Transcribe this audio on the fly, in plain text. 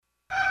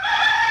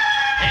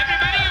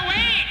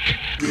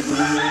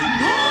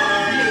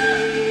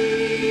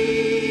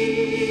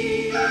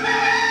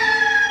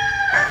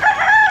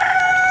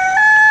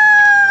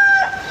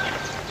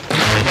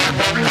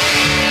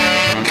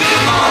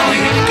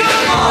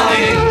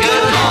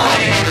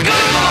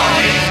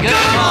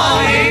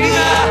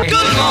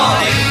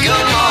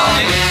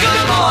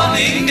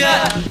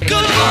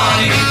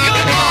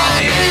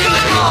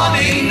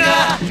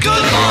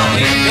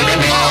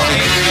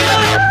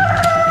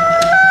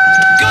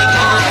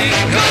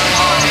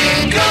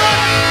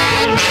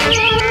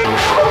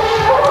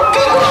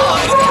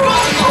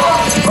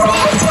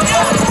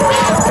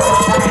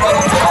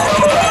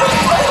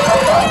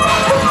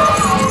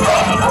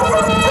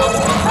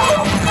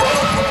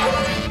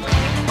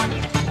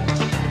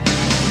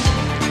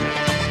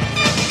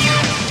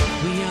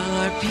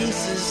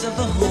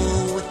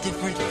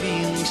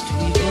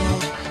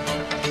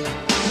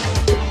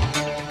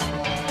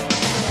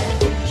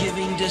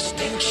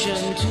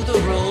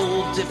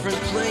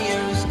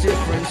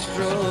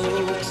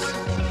strokes.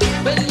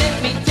 But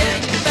let me tell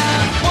you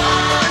about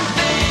one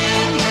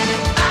thing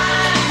I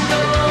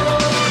know.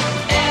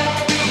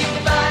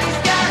 Everybody's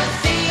got a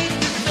seed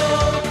to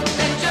sow.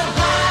 Let your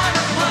heart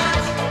of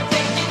hearts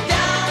take you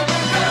down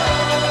the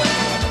road.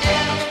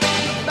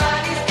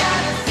 Everybody's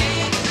got a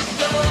seed to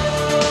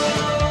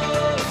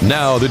sow.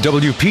 Now the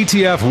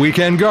WPTF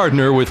Weekend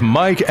Gardener with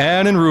Mike,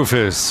 Ann, and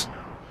Rufus.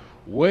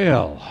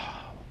 Well,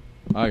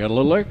 I got a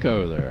little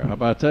echo there. How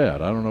about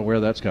that? I don't know where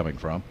that's coming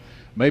from.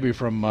 Maybe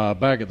from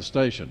back at the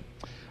station.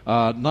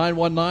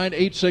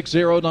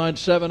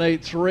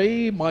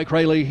 919-860-9783. Mike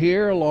Rayleigh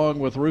here, along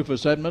with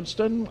Rufus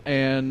Edmonston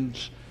and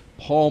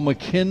Paul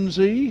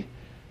McKenzie.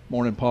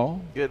 Morning,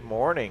 Paul. Good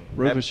morning.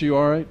 Rufus, you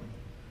all right?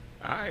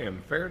 I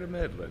am fair to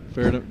middling.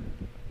 Fair to.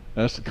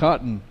 That's the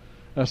cotton.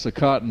 That's the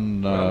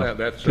cotton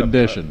That's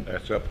condition.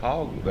 That's up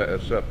hog.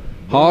 That's up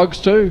Hogs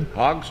too.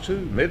 hogs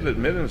too.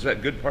 Midland's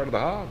that good part of the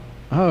hog.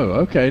 Oh,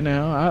 okay.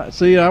 Now,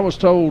 I was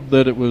told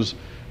that it was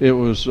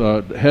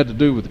had to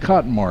do with the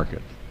cotton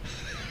market.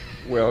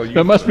 Well,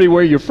 That must be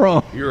where you're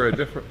from. You're a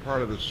different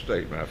part of the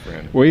state, my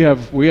friend. We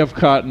have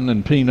cotton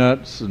and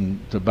peanuts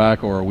and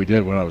tobacco, or we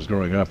did when I was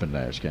growing up in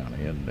Nash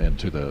County and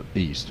to the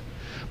east.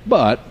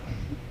 But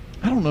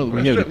I don't know that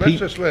we have the Let's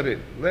just let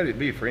it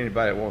be for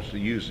anybody that wants to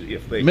use it.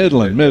 If they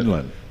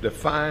Midland.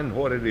 Define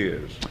what it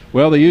is.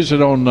 Well, they used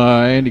it on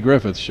Andy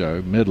Griffith's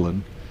show,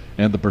 Midland,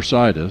 and the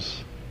bursitis.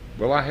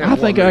 Well, I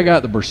think I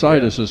got the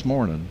bursitis this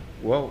morning.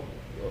 Well,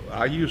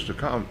 I used a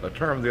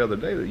term the other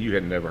day that you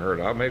had never heard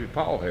of. Maybe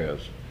Paul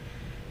has.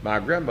 My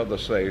grandmother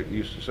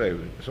used to say,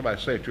 somebody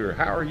say to her,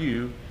 "How are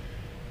you?"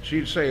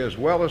 She'd say, "As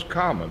well as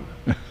common."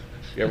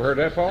 You ever heard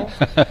that, Paul?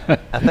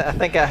 I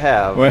think I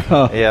have.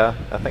 Well, yeah,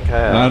 I think I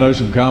have. I know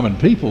some common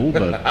people,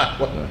 but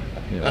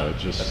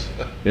just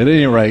at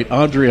any rate,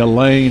 Andrea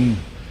Lane,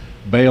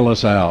 bail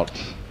us out.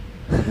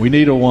 We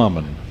need a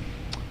woman.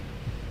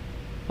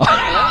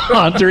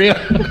 Andrea.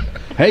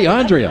 Hey,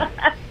 Andrea.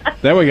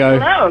 There we go.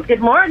 Hello,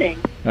 good morning.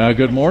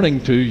 Good morning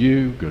to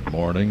you. Good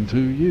morning to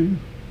you.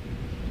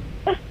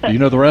 Do you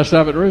know the rest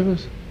of it,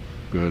 Rufus?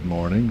 Good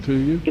morning to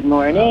you. Good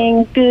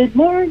morning, good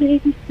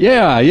morning.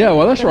 Yeah,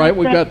 well, that's right.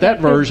 We've got that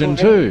version,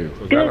 too.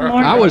 Good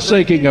morning. I was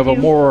thinking of a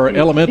more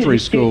elementary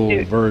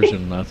school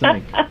version, I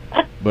think.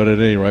 But at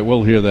any rate,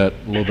 we'll hear that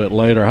a little bit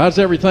later. How's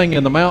everything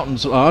in the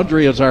mountains?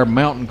 Andrea is our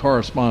mountain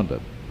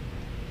correspondent.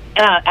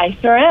 I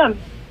sure am.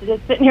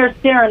 Just sitting here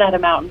staring at a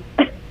mountain.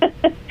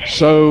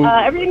 So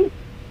everything's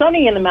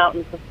sunny in the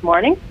mountains this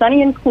morning.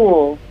 Sunny and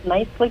cool.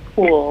 Nicely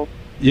cool.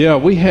 yeah,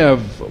 we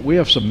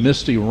have some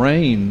misty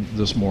rain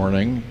this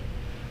morning,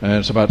 and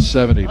it's about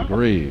 70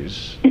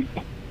 degrees.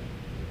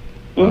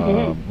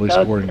 At least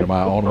So according to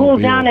my automobile cool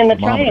down in the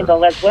thermometer.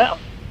 triangle as well.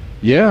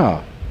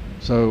 Yeah.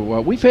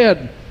 So we've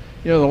had,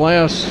 the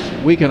last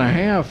week and a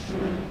half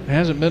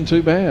hasn't been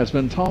too bad. It's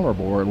been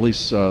tolerable, or at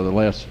least the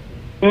last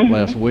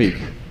week.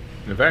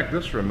 In fact,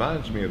 this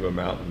reminds me of a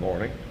mountain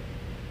morning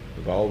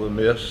with all the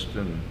mist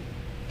and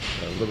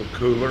a little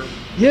cooler.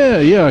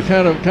 Yeah,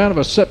 kind of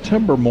a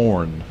September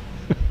morn,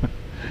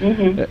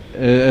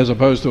 as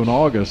opposed to an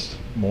August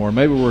morn.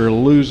 Maybe we're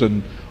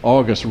losing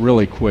August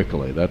really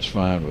quickly. That's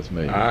fine with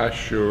me. I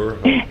sure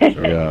hope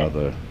so.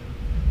 Yeah.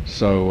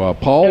 So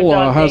Paul,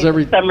 how's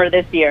everything? Summer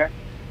this year.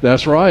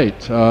 That's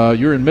right.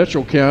 You're in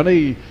Mitchell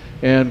County,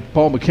 and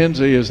Paul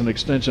McKenzie is an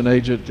extension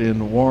agent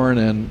in Warren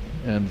and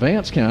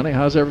Vance County.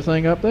 How's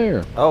everything up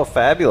there? Oh,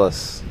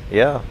 fabulous.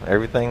 Yeah,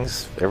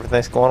 everything's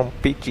going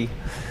peachy.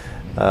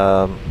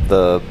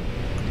 The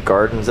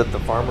gardens at the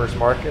farmers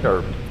market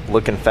are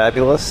looking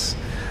fabulous.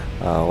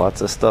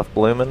 Lots of stuff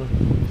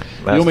blooming.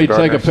 You want me to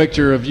take a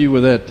picture of you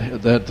with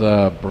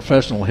that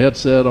professional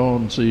headset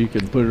on so you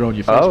can put it on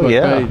your Facebook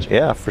page?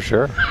 Yeah, for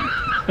sure.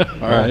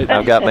 All right.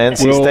 I've got my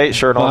NC State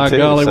shirt on too. By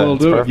golly, so we'll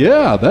it's do it. perfect.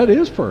 Yeah, that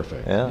is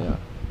perfect. Yeah.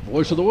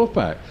 Voice of the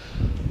Wolfpack.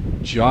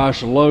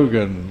 Josh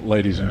Logan,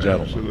 ladies and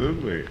gentlemen.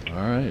 Absolutely.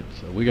 All right.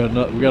 So we got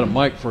a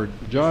mic for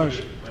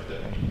Josh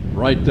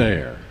right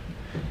there.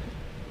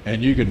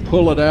 And you can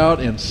pull it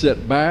out and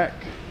sit back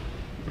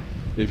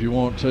if you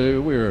want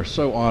to. We are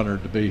so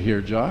honored to be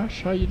here,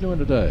 Josh. How you doing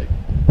today?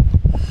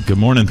 Good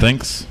morning,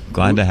 thanks.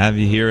 Glad to have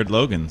you here at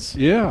Logan's.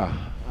 Yeah.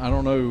 I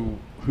don't know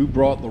who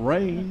brought the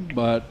rain,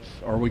 but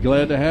are we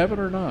glad to have it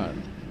or not?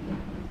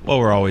 Well,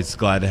 we're always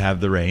glad to have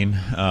the rain,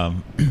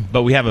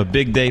 but we have a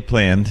big day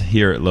planned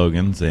here at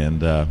Logan's,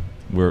 and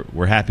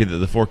we're happy that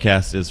the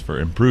forecast is for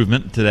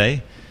improvement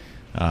today.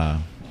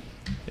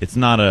 It's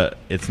not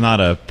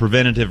a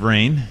preventative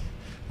rain.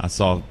 I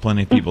saw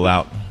plenty of people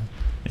out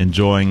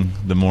enjoying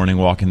the morning,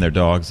 walking their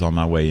dogs on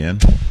my way in.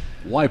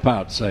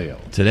 Wipeout sale.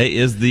 Today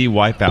is the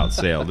Wipeout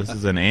sale. This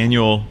is an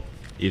annual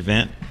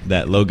event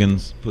that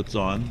Logan's puts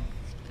on,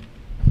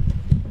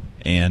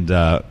 and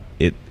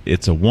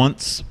it's a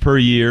once per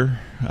year.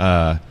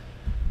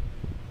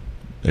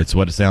 It's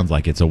what it sounds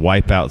like. It's a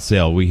wipeout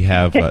sale. We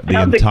have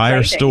the entire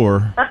exciting.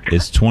 store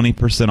is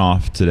 20%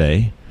 off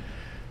today.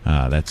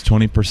 That's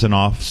 20%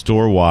 off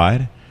store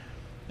wide,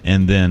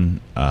 and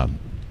then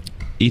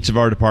each of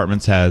our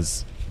departments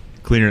has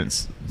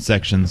clearance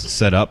sections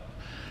set up,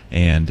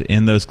 And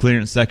in those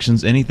clearance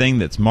sections, anything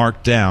that's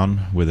marked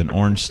down with an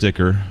orange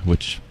sticker,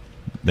 which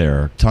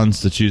there are tons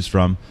to choose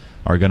from,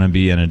 are going to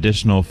be an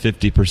additional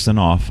 50%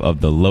 off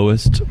of the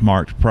lowest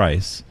marked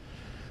price.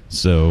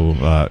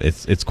 So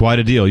it's quite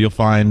a deal. You'll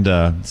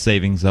find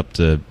savings up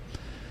to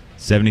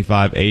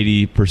 75,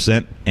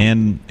 80%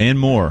 and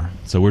more.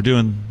 So we're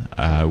doing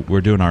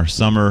our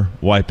summer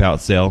wipeout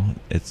sale.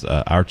 It's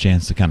our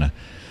chance to kind of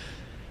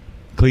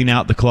clean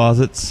out the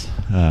closets,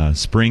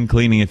 spring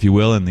cleaning, if you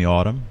will, in the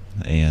autumn,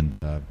 and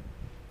a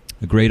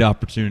great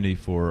opportunity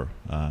for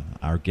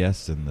our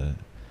guests and the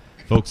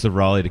folks of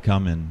Raleigh to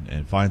come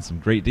and find some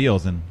great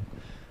deals. And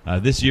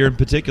this year in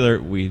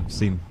particular, we've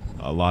seen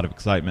a lot of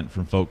excitement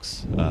from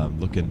folks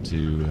looking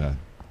to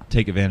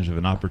take advantage of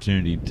an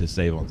opportunity to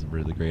save on some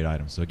really great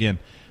items. So again,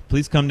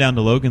 please come down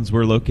to Logan's.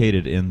 We're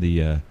located in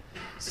the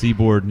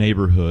Seaboard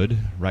neighborhood,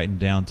 right in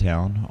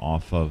downtown,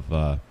 off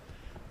of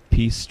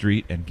Peace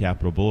Street and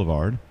Capitol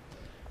Boulevard.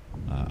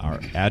 Our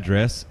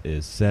address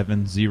is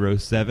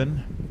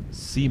 707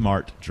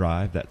 Seamart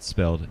Drive. That's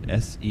spelled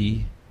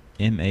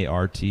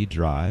S-E-M-A-R-T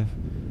Drive.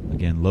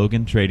 Again,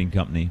 Logan Trading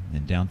Company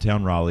in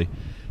downtown Raleigh.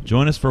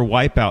 Join us for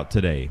Wipeout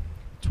today.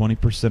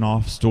 20%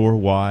 off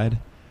store-wide,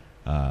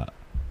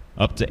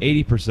 up to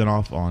 80%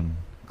 off on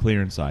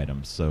clearance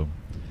items. So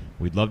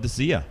we'd love to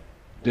see you.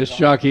 Disc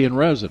jockey in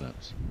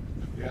residence.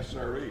 Yes,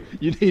 sir.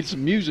 You need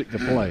some music to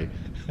play.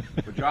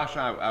 But Josh,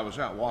 I was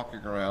out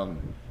walking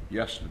around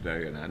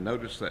yesterday, and I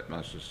noticed that my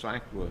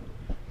Sasanqua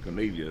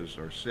camellias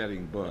are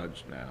setting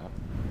buds now,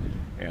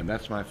 and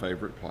that's my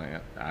favorite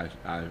plant.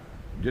 I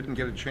didn't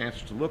get a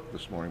chance to look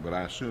this morning, but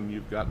I assume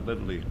you've got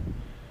literally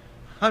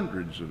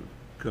hundreds of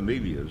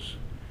camellias,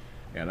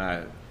 and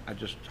I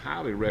just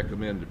highly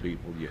recommend to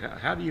people,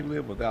 how do you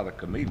live without a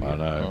camellia? I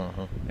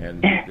know.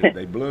 And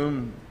they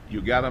bloom.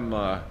 You got them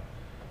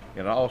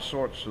in all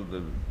sorts of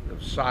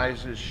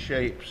sizes,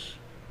 shapes.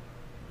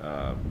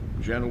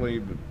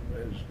 Generally,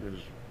 as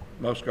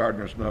most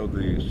gardeners know,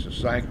 the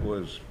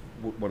Sasanqua is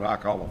what I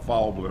call a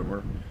fall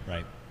bloomer.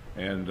 Right.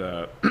 And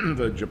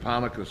the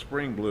Japonica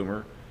spring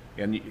bloomer.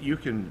 And you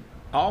can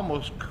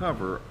almost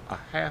cover a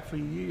half a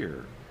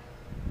year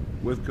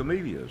with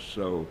camellias.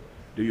 So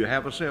do you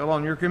have a sale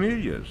on your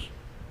camellias?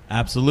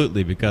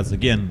 Absolutely, because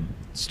again,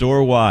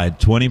 store-wide,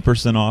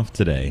 20% off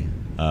today.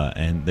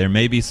 And there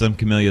may be some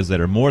camellias that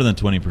are more than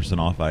 20%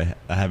 off. I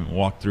haven't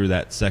walked through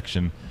that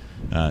section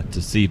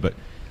to see, but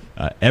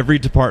every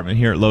department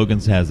here at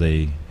Logan's has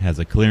a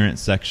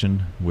clearance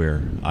section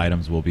where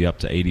items will be up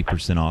to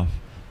 80% off,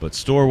 but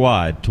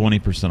store-wide,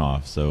 20%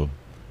 off. So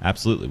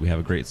absolutely, we have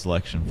a great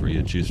selection for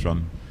you to choose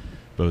from,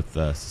 both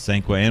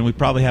Sasanqua, and we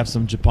probably have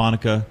some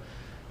Japonica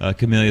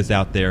camellias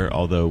out there,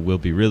 although we'll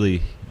be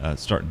really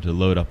starting to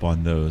load up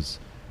on those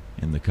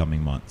in the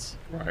coming months.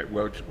 Right.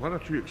 Well, why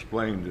don't you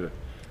explain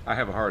I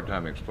have a hard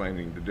time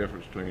explaining the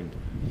difference between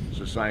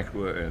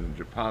Sasanqua and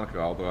Japonica,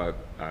 although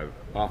I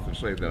often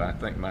say that I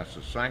think my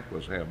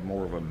Sasanquas have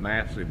more of a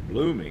massive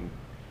blooming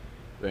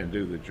than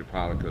do the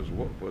Japonicas.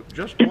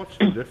 What's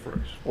the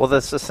difference? Well, the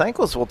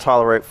Sasanquas will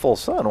tolerate full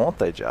sun, won't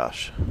they,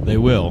 Josh? They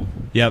will.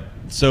 Yep.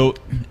 So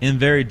in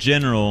very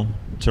general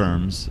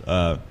terms,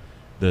 the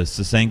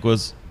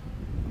Sasanquas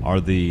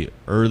are the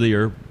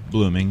earlier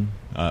blooming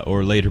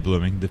or later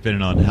blooming,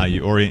 depending on how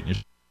you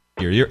orient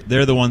your year.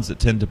 They're the ones that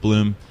tend to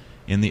bloom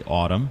in the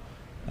autumn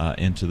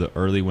into the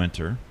early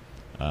winter.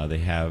 They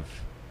have,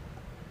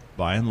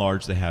 by and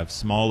large, they have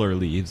smaller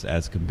leaves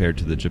as compared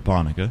to the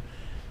Japonica,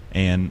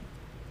 and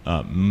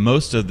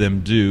most of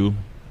them do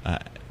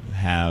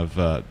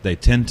they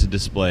tend to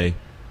display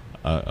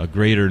a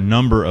greater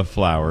number of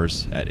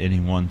flowers at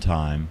any one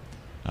time,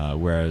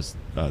 whereas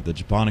the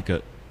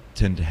Japonica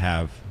tend to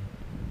have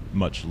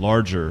much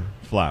larger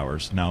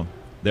flowers. Now,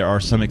 there are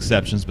some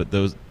exceptions, but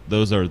those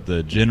are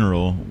the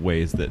general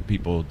ways that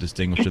people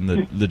distinguish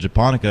them. The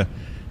Japonica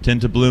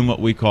tend to bloom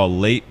what we call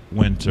late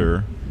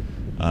winter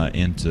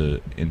into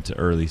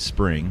early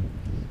spring,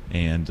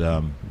 and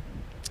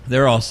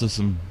there are also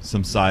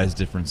some size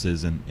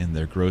differences in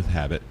their growth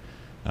habit.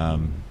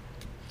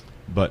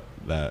 But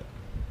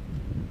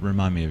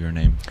remind me of your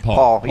name,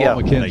 Paul, yeah.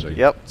 McKenzie. Thank you.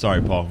 Yep.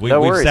 Sorry, Paul. No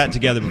We've worries. sat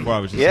together before. I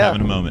was just Yeah.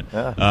 having a moment.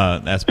 Yeah.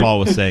 As Paul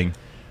was saying,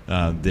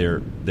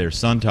 their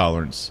sun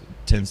tolerance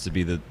tends to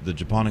be the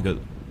Japonica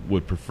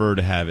would prefer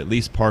to have at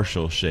least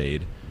partial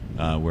shade,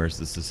 whereas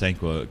the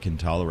Sasanqua can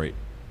tolerate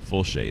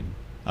full shade,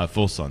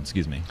 full sun.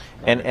 Excuse me.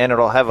 And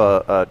it'll have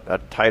a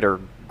tighter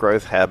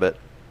growth habit.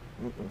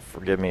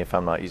 Forgive me if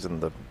I'm not using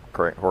the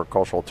correct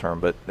horticultural term,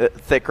 but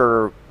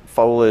thicker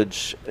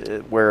foliage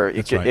where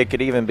it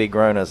could even be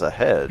grown as a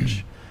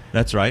hedge.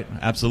 That's right,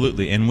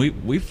 absolutely. And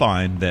we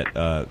find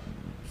that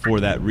for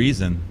that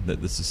reason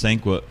that the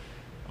Sasanqua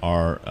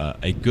are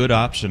a good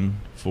option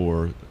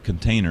for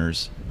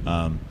containers,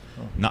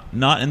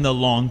 not in the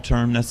long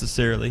term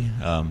necessarily,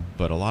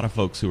 but a lot of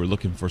folks who are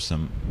looking for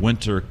some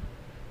winter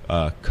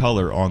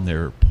color on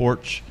their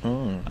porch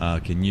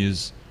can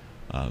use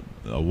a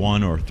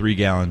 1 or 3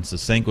 gallon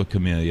Sasanqua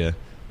camellia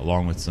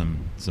along with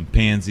some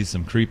pansies,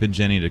 some creeping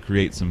Jenny to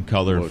create some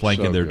color Looks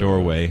flanking so their good.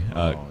 doorway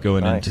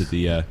going nice. into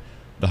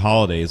the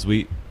holidays.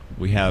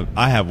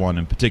 I have one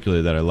in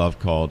particular that I love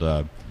called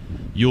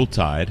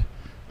Yuletide.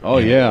 Oh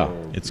yeah,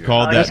 It's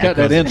called that. that's got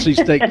that because-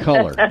 NC State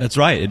color. That's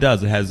right. It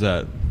does. It has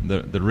the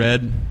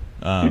red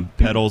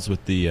petals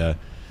with the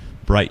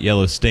bright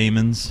yellow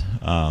stamens.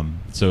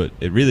 So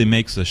it really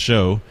makes a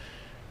show,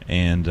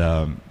 and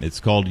it's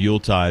called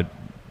Yuletide.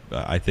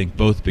 I think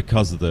both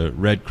because of the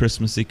red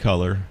Christmassy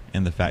color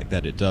and the fact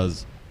that it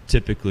is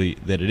typically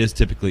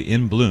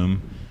in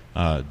bloom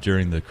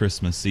during the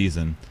Christmas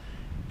season.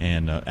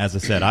 And as I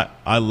said,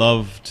 I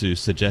love to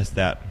suggest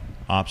that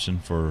option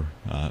for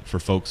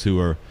folks who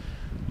are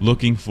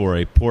looking for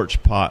a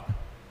porch pot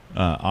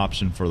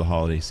option for the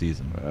holiday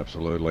season.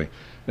 Absolutely.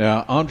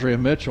 Now, Andrea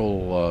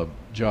Mitchell,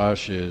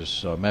 Josh,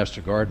 is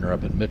Master Gardener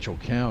up in Mitchell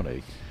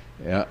County.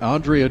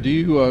 Andrea,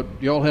 do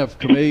y'all have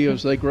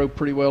camellias? They grow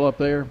pretty well up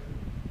there?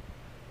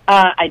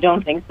 I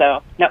don't think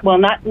so. No, well,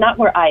 not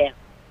where I am.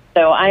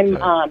 So I'm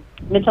Okay.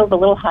 Mitchell's a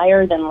little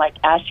higher than like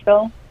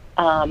Asheville.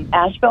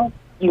 Asheville,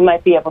 you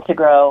might be able to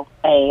grow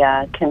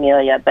a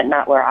camellia, but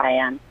not where I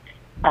am.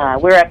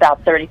 We're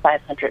about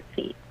 3,500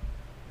 feet,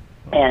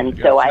 and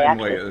Yeah, so I same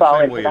actually way- fall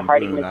same into way the in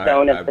hardiness Boone.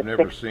 zone of I've the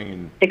never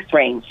seen sixth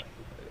range.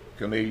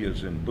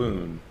 camellias in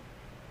Boone,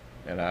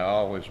 and I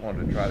always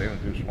wanted to try to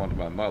introduce one to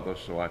my mother,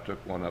 so I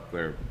took one up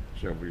there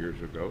several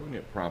years ago, and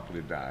it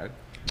promptly died.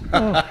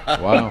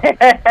 Wow. It's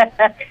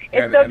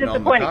And so on the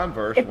disappointing.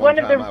 converse, It's one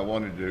one of time the I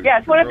wanted to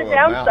it's one of the grow a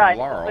mountain downsides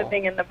laurel. of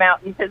living in the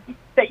mountains is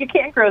that you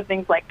can't grow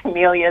things like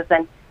camellias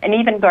and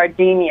even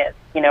gardenias.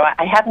 You know,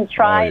 I haven't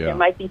tried. yeah. There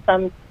might be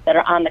some that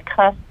are on the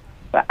cusp,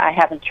 but I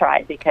haven't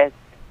tried because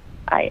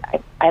I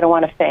don't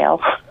want to fail.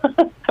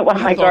 I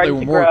want my I thought they garden were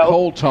to more grow.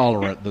 cold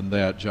tolerant than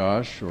that,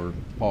 Josh or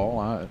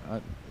Paul.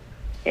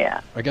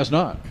 Yeah. I guess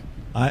not.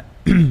 I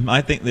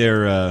I think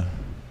they're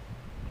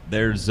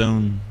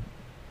zone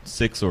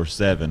 6 or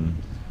 7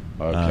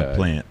 Okay.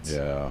 plants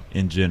Yeah.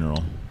 in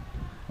general.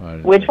 I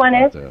didn't Which think one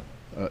about is?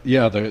 that.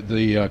 Yeah,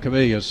 the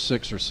camellia is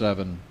 6 or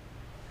 7.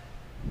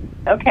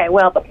 Okay.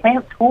 Well, the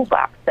plant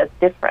toolbox says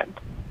different.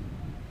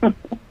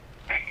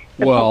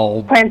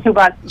 Well, Plant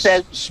toolbox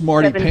says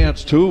Smarty 7.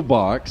 Pants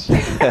toolbox.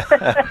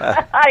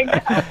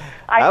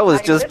 I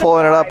was just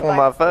pulling it up on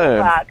my phone.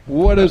 toolbox.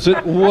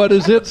 What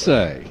does it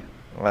say?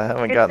 I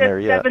haven't It gotten says there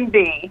yet.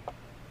 7B.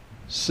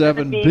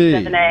 7B.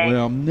 7A.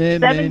 Well,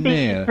 nah.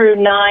 7B through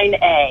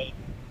 9A.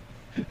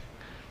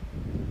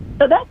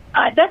 So that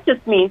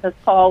just means, as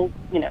Paul,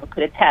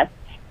 could attest,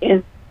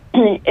 is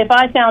if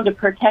I found a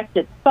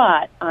protected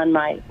spot on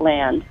my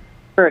land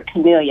for a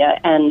camellia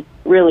and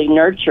really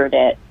nurtured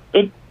it,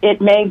 it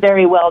may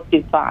very well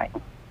do fine.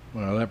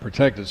 Well, that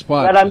protected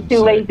spot. But I'm too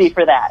lazy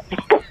for that.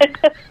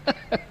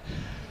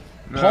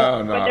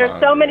 No, But there's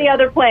so many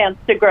other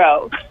plants to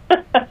grow.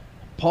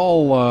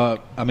 Paul,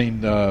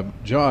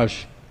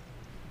 Josh,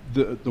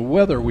 the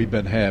weather we've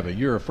been having,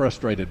 you're a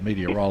frustrated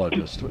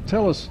meteorologist.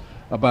 Tell us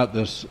about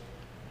this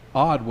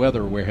odd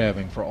weather we're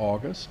having for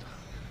August.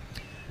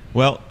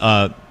 Well,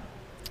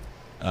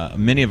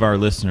 many of our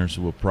listeners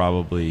will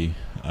probably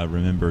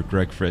remember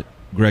Greg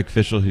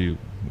Fischel, who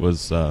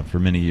was for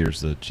many years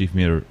the chief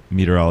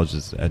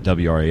meteorologist at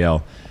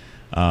WRAL.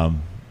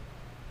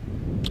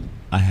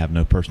 I have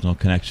no personal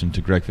connection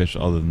to Greg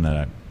Fischel other than that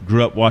I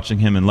grew up watching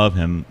him and love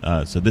him.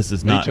 So this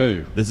is Me not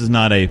too. This is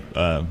not a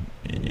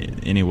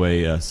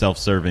anyway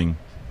self-serving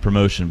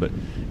promotion, but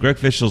Greg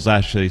Fischel's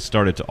actually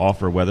started to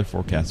offer weather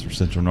forecasts for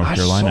Central North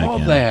Carolina I saw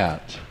again.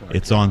 that.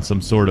 It's on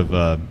some sort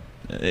of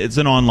it's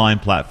an online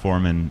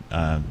platform, and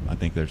I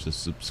think there's a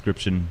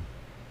subscription,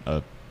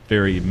 a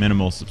very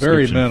minimal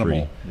Very subscription.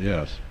 minimal.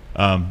 Yes.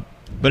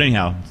 But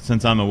anyhow,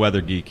 since I'm a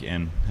weather geek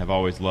and have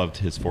always loved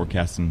his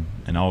forecasting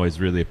and always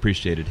really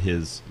appreciated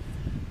his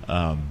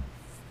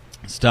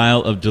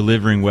style of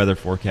delivering weather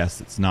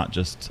forecasts, it's not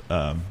just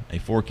a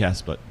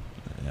forecast but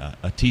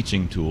a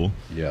teaching tool.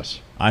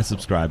 Yes. I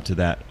subscribe to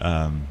that.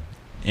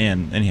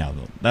 And anyhow,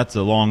 that's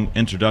a long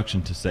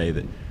introduction to say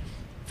that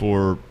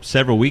for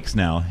several weeks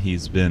now,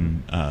 he's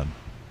been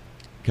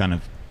kind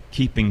of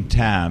keeping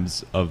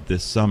tabs of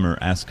this summer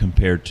as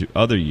compared to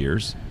other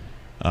years.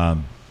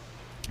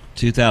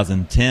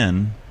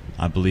 2010,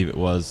 I believe it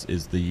was,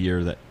 is the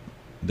year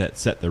that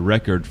set the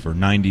record for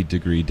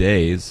 90-degree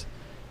days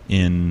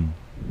in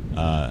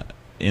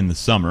the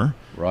summer.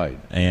 Right.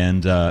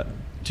 And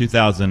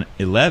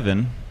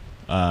 2011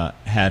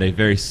 had a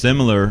very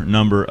similar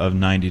number of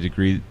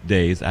 90-degree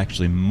days,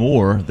 actually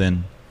more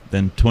than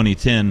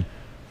 2010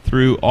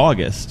 through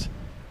August.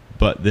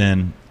 But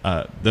then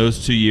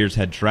those 2 years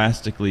had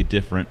drastically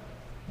different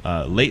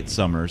late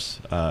summers.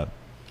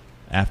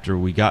 After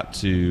we got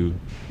to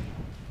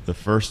the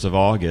 1st of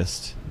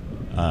August,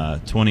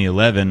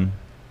 2011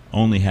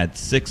 only had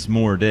 6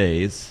 more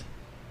days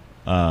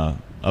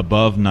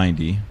above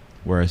 90,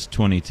 whereas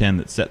 2010,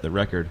 that set the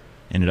record,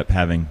 ended up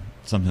having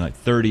something like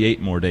 38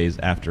 more days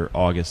after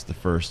August the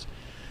 1st.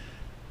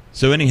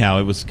 So anyhow,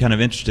 it was kind of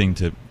interesting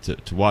to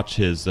watch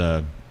his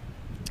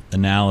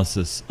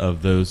analysis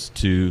of those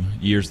 2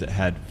 years that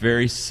had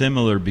very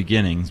similar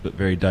beginnings but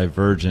very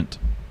divergent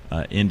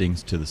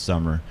endings to the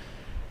summer.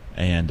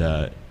 And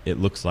it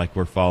looks like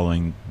we're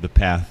following the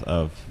path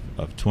of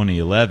of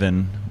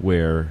 2011,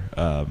 where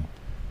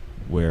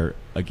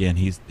again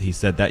he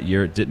said that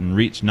year it didn't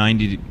reach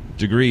 90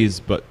 degrees,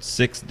 but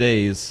 6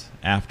 days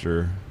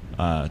after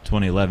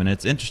 2011.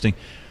 It's interesting.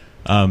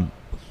 The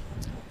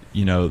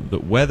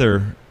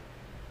weather,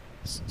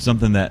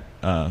 something that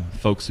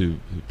folks who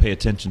pay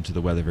attention to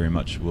the weather very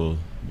much will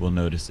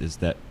notice is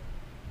that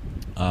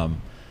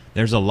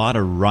there's a lot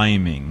of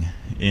rhyming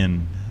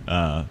in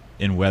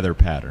weather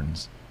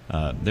patterns.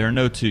 There are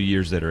no 2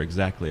 years that are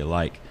exactly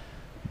alike,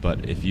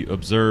 but if you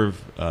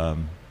observe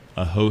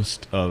a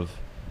host of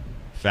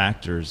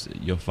factors,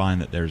 you'll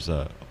find that there's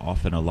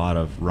often a lot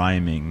of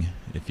rhyming,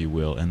 if you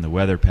will, in the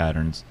weather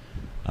patterns.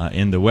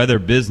 In the weather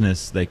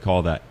business, they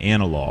call that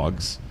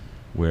analogs,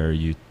 where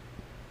you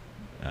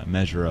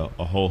measure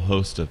a whole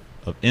host of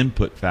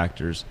input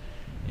factors,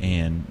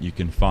 and you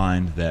can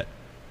find that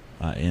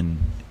in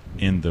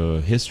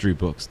the history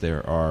books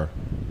there are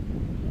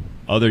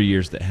other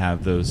years that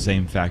have those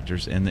same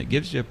factors, and that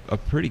gives you a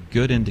pretty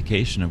good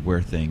indication of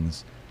where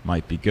things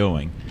might be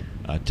going,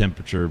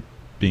 temperature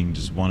being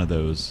just one of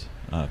those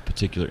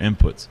particular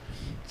inputs.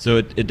 So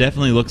it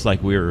definitely looks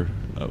like we are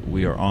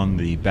on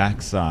the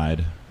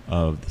backside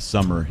of the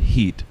summer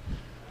heat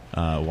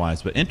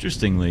wise. But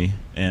interestingly,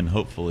 and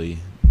hopefully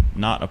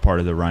not a part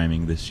of the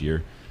rhyming this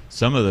year,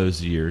 some of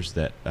those years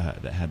that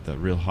had the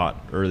real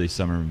hot early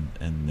summer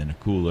and then a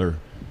cooler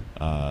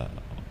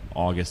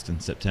August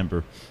and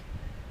September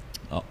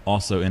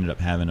also ended up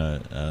having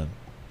a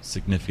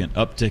significant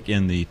uptick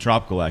in the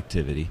tropical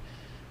activity,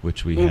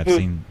 which we have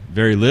seen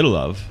very little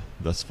of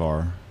thus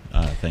far,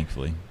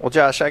 thankfully. Well,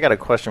 Josh, I got a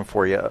question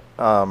for you.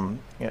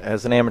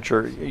 As an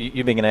amateur,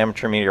 you being an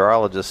amateur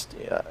meteorologist,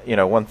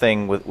 one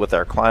thing with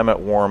our climate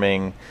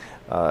warming,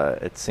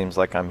 it seems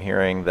like I'm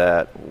hearing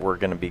that we're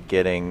going to be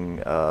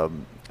getting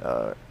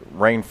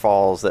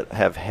rainfalls that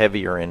have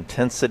heavier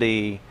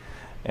intensity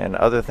and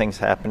other things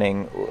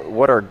happening.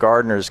 What are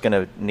gardeners going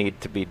to need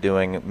to be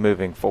doing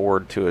moving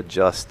forward to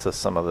adjust to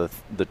some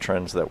of the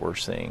trends that we're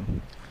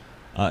seeing?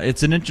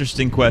 It's an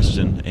interesting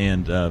question,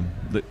 and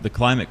the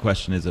climate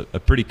question is a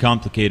pretty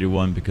complicated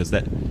one, because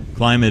that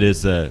climate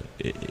is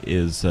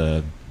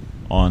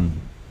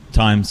on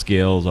time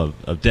scales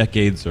of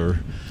decades or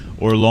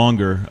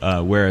longer,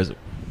 whereas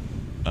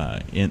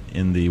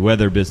in the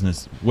weather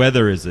business,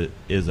 weather is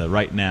a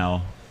right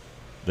now,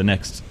 the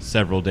next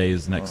several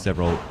days, next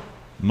several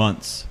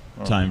months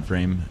time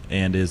frame,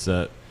 and is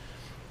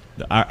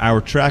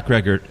our track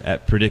record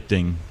at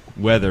predicting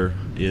weather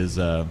is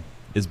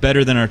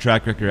better than our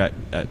track record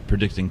at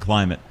predicting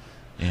climate,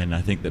 and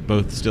I think that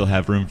both still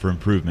have room for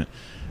improvement.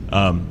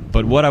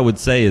 But what I would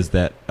say is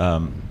that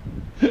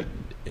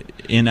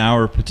in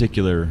our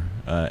particular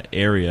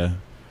area,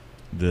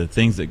 the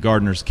things that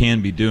gardeners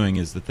can be doing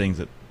is the things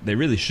that they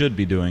really should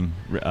be doing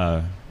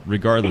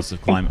regardless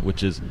of climate,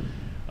 which is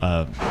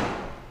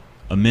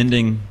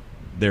amending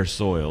their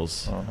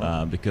soils,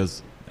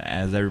 because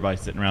as everybody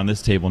sitting around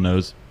this table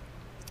knows,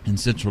 in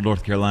central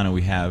North Carolina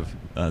we have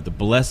the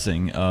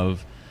blessing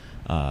of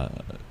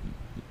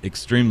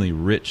extremely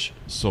rich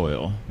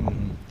soil,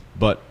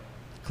 but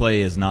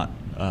clay is not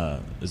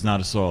a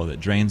soil that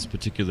drains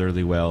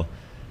particularly well,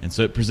 and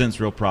so it presents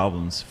real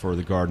problems for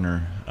the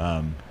gardener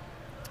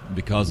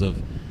because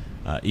of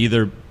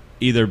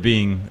either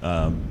being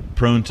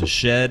prone to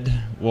shed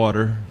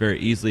water very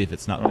easily if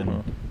it's not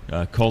been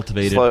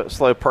cultivated.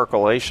 Slow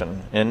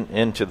percolation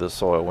into the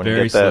soil. When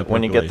Very you slow get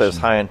those percolation.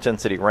 high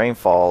intensity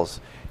rainfalls,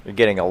 you're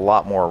getting a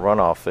lot more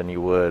runoff than you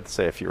would,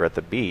 say, if you were at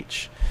the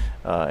beach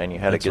and you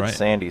had That's a good right.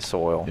 sandy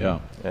soil.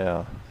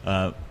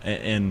 Yeah.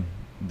 And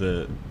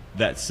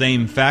that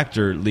same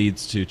factor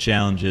leads to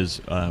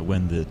challenges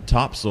when the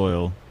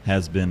topsoil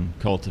has been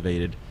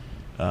cultivated,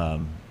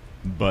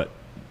 but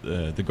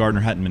the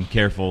gardener hadn't been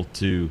careful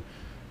to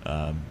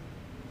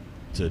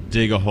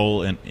dig a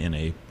hole in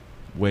a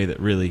way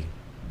that really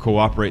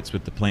cooperates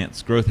with the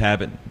plant's growth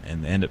habit,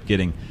 and end up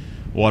getting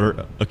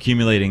water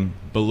accumulating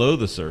below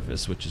the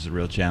surface, which is a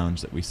real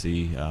challenge that we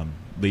see,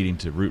 leading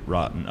to root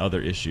rot and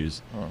other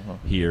issues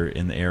here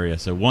in the area.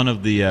 So one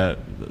of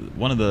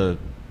the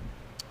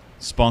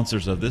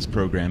sponsors of this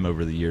program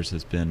over the years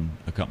has been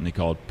a company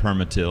called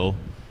Permatil,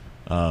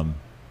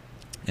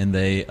 and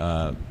they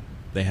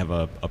have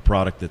a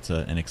product that's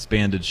an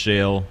expanded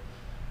shale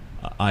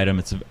item.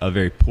 It's a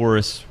very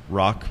porous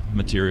rock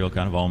material,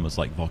 kind of almost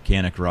like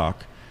volcanic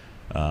rock.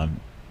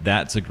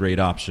 That's a great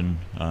option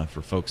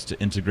for folks to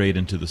integrate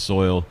into the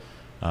soil,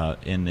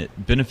 and it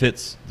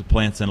benefits the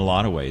plants in a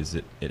lot of ways.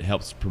 It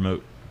helps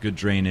promote good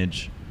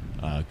drainage,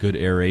 good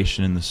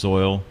aeration in the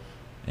soil,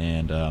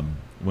 and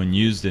when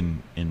used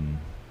in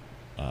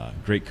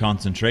great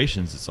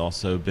concentrations, it's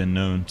also been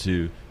known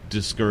to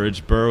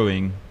discourage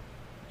burrowing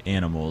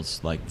animals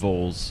like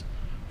voles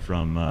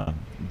from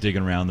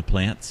digging around the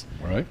plants.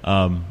 Right.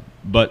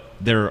 But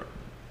there are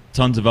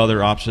tons of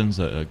other options.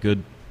 A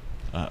good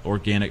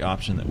organic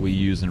option that we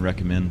use and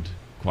recommend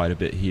quite a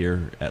bit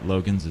here at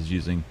Logan's is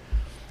using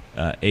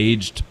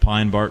aged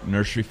pine bark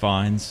nursery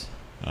fines,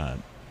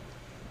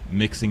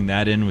 mixing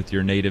that in with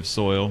your native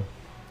soil.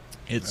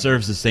 It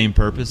serves the same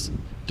purpose.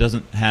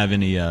 Doesn't have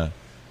any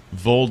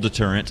vole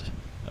deterrent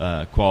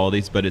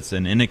qualities, but it's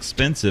an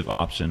inexpensive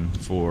option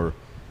for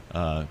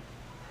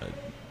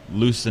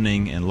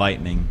loosening and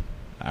lightening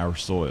our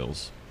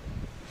soils.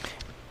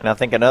 And I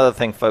think another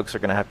thing folks are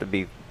going to have to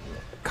be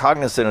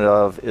cognizant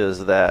of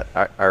is that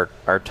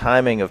our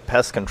timing of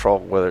pest control,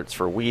 whether it's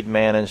for weed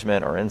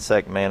management or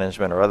insect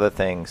management or other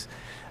things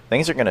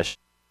are going to shift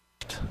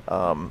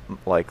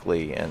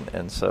likely,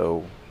 and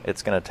so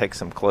it's going to take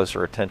some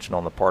closer attention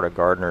on the part of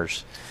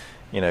gardeners,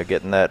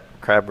 getting that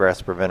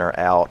crabgrass preventer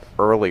out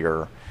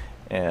earlier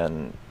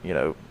and,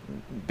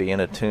 being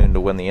attuned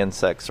to when the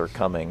insects are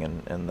coming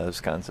and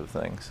those kinds of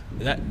things.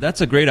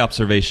 That's a great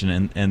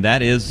observation, and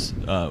that is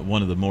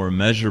one of the more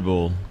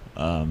measurable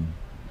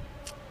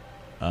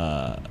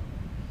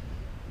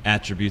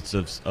attributes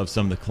of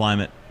some of the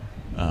climate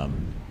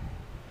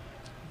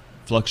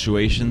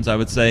fluctuations, I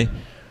would say,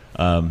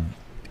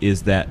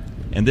 is that,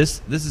 and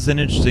this is an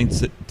interesting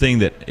thing,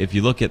 that if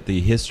you look at the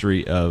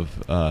history of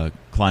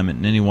climate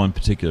in any one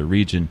particular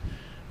region,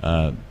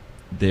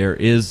 there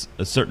is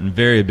a certain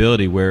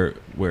variability where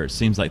it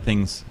seems like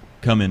things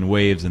come in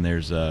waves, and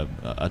there's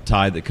a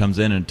tide that comes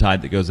in and a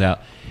tide that goes out.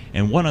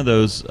 And one of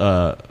those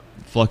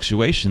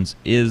fluctuations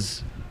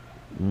is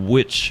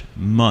which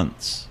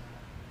months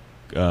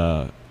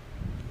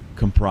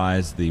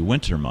comprise the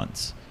winter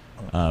months.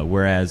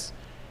 Whereas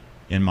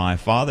in my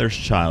father's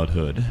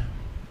childhood,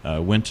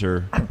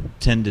 winter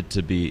tended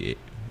to be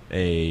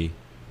a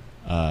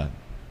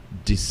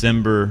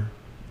December,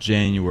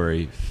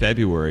 January,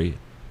 February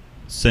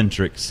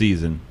centric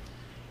season.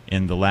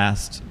 In the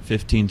last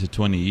 15 to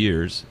 20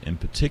 years in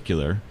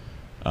particular,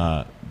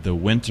 the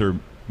winter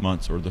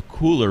months or the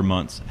cooler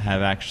months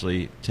have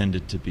actually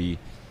tended to be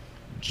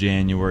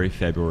January,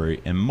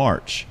 February, and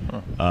March.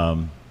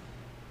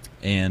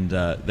 And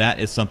that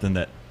is something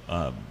that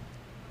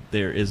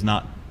there's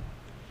not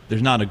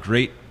a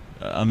great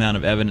amount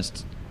of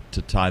evidence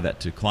to tie that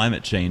to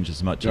climate change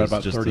as much as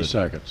about just 30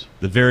 seconds.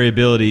 The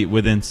variability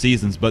within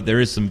seasons. But there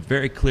is some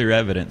very clear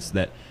evidence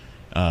that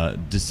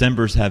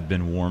Decembers have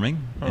been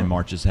warming and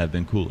Marches have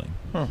been cooling.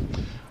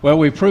 Well,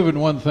 we've proven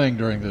one thing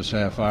during this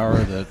half hour,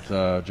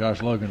 that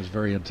Josh Logan is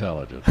very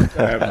intelligent.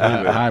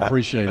 I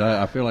appreciate it.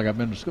 I feel like I've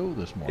been to school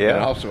this morning. And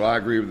also, I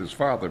agree with his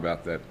father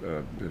about that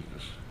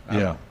business.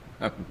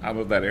 I'm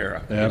of that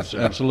era.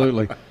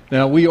 Absolutely.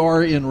 Now, we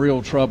are in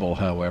real trouble,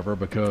 however,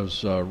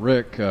 because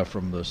Rick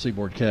from the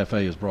Seaboard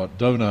Cafe has brought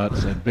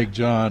donuts, and Big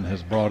John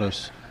has brought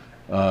us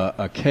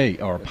a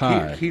cake or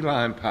pie. Key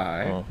lime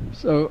pie.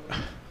 So,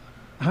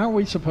 how are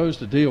we supposed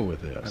to deal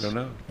with this? I don't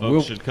know.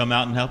 Folks should come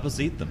out and help us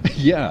eat them.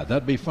 Yeah,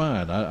 that'd be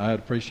fine. I'd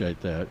appreciate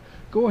that.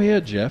 Go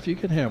ahead, Jeff. You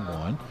can have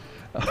one.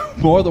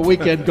 More of the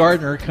Weekend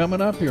Gardener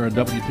coming up here on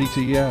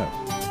WPTF.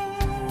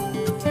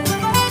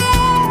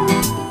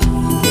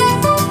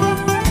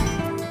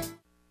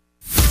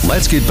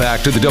 Let's get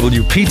back to the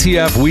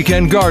WPTF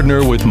Weekend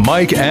Gardener with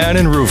Mike, Ann,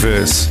 and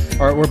Rufus.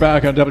 All right, we're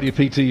back on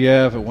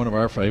WPTF at one of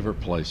our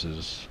favorite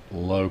places,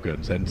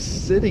 Logan's, and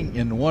sitting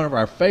in one of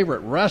our favorite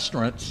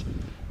restaurants,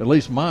 at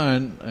least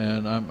mine,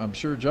 and I'm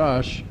sure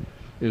Josh,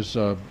 is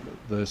the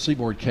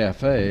Seaboard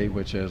Cafe,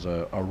 which has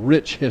a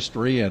rich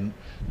history. And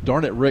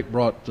darn it, Rick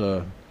brought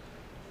these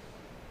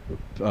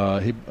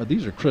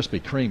are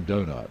Krispy Kreme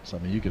donuts. I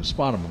mean, you can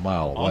spot them a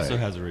mile away. Also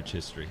has a rich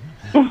history.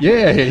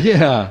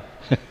 Yeah.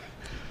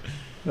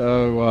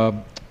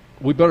 So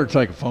we better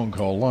take a phone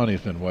call.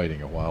 Lonnie's been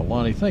waiting a while.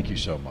 Lonnie, thank you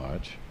so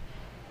much.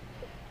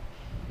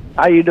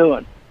 How you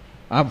doing?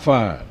 I'm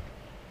fine.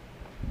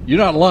 You're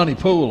not Lonnie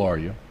Poole, are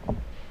you?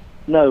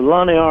 No,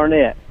 Lonnie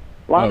Arnett.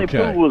 Lonnie Okay.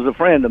 Poole was a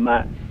friend of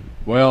mine.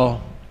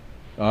 Well,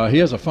 he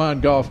has a fine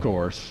golf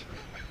course.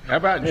 How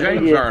about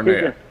James Yeah,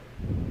 Arnett?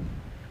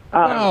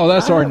 Oh,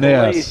 that's I have a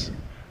Arnett's.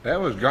 That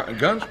was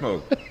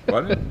Gunsmoke,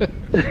 wasn't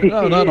it?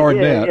 No, not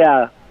Arnett.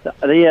 Yeah,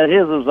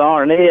 his was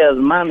Arnett.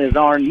 Mine is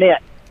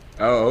Arnett.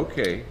 Oh,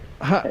 okay.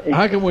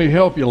 How can we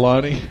help you,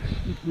 Lonnie?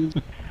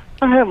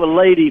 I have a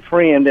lady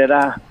friend that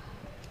I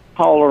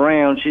haul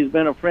around. She's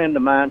been a friend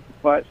of mine for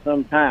quite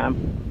some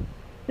time.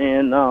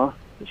 And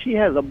she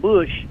has a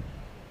bush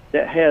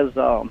that has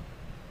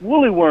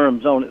woolly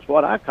worms on it, is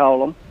what I call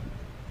them.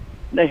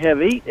 They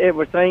have eat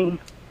everything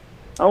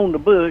on the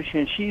bush,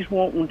 and she's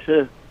wanting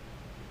to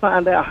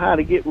find out how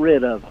to get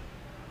rid of them.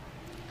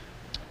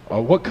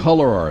 What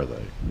color are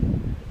they?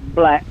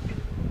 Black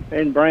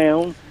and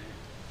brown.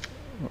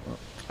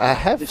 I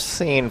have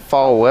seen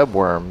fall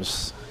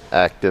webworms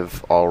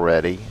active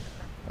already.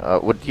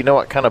 Do you know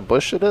what kind of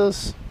bush it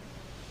is?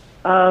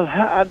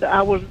 I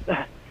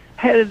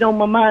had it on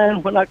my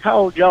mind when I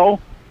called y'all,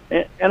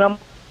 and I'm.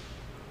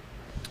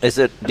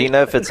 Do you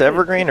know if it's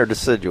evergreen or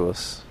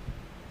deciduous?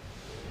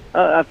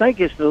 I think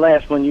it's the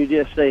last one you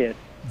just said,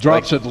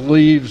 Drops its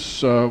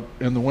leaves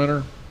in the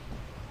winter?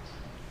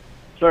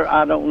 sir.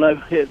 I don't know.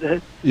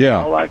 All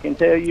Yeah. I can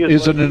tell you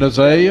Is it an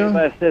azalea?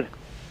 I said,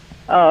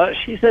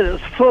 she said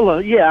it's full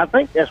of. Yeah, I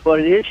think that's what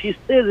it is. She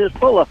said it's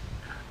full of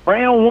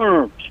brown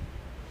worms,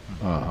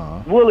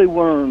 Uh-huh. woolly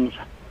worms.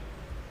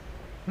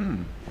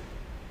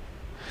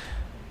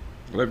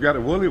 Well, they've got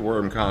a woolly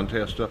worm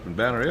contest up in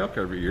Banner Elk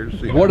every year to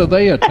see. What do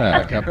they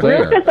attack up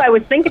there? Rufus, I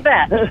was thinking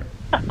that.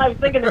 I was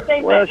thinking the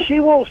same Well, thing. she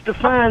wants to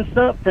find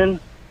something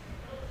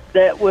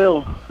that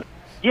will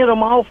get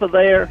them off of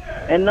there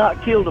and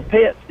not kill the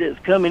pets that's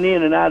coming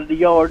in and out of the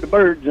yard, the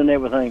birds and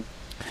everything.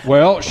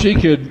 Well, she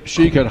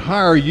could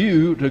hire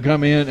you to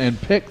come in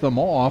and pick them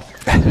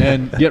off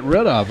and get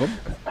rid of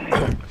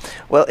them.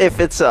 Well,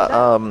 if it's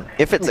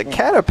a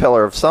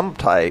caterpillar of some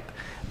type,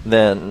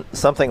 then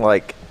something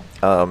like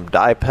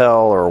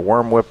Dipel or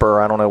Worm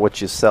Whipper. I don't know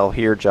what you sell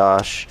here,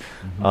 Josh,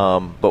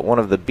 but one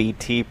of the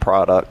BT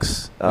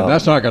products. And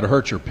that's not going to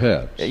hurt your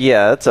pets.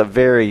 Yeah, it's a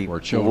very Or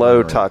children low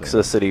or anything.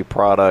 toxicity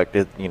product.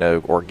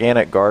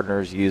 Organic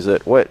gardeners use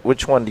it.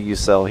 Which one do you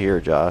sell here,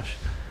 Josh?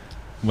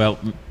 Well,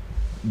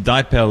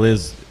 Dipel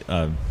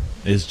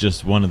is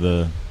just one of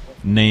the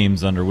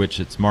names under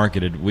which it's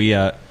marketed. We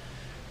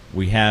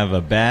have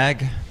a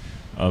bag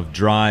of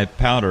dry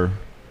powder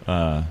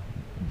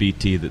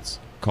BT that's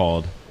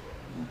called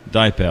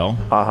Dipel,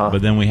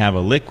 but then we have a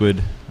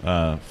liquid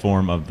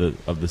form of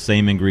the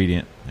same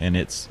ingredient, and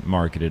it's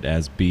marketed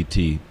as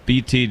BT.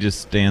 BT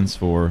just stands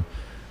for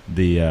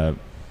the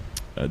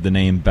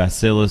name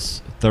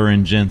Bacillus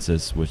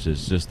thuringiensis, which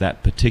is just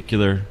that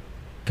particular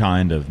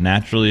kind of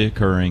naturally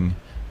occurring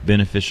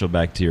beneficial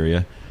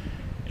bacteria,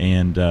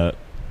 and the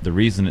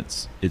reason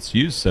it's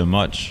used so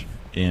much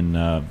in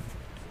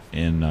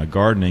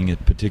gardening,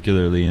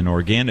 particularly in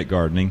organic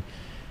gardening,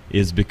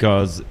 is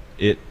because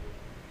it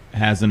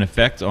has an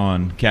effect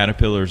on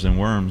caterpillars and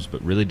worms, but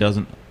really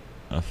doesn't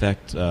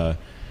affect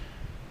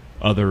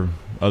other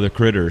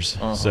critters.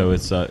 So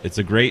it's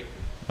a great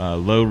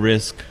low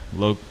risk,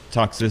 low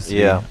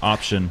toxicity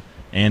option,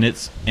 and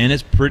it's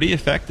pretty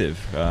effective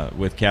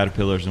with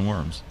caterpillars and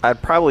worms.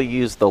 I'd probably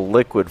use the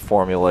liquid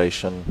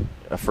formulation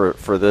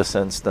for this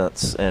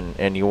instance,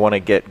 and you want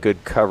to get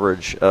good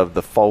coverage of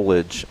the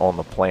foliage on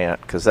the plant,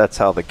 because that's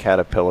how the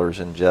caterpillars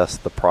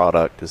ingest the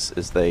product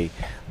is they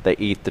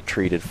eat the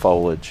treated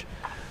foliage.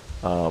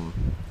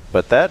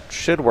 But that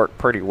should work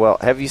pretty well.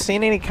 Have you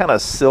seen any kind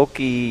of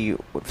silky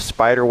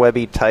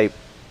spiderwebby type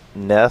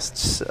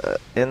nests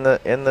in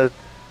the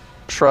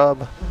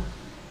shrub,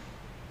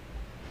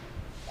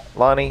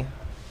 Lonnie?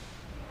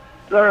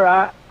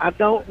 Sir, I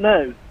don't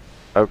know.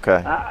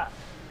 Okay.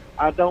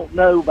 I don't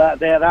know about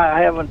that.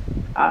 I haven't.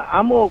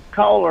 I'm gonna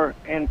call her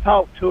and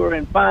talk to her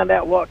and find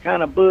out what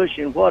kind of bush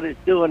and what it's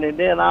doing, and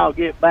then I'll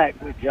get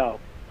back with y'all.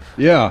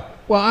 Yeah.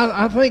 Well,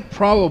 I think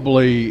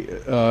probably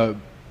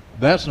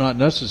that's not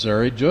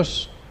necessary.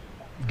 Just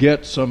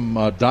get some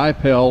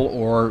Dipel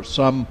or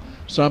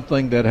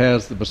something that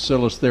has the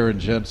Bacillus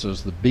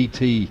thuringiensis, the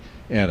BT,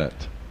 in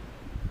it.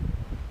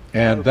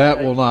 And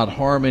that will not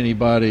harm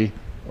anybody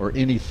or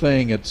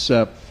anything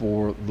except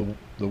for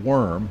the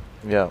worm.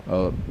 Yeah.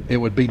 It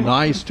would be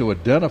nice to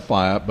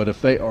identify it, but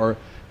if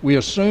we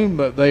assume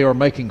that they are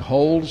making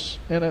holes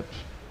in it,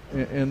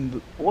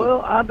 in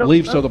Well, I don't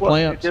leaves know of the what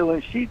plants. they're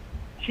doing.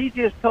 She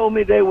just told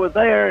me they were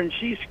there, and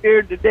she's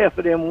scared to death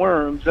of them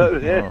worms. So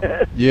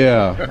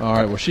Yeah. All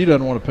right. Well, she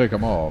doesn't want to pick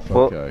them off.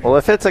 Okay. Well,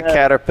 if it's a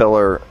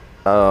caterpillar,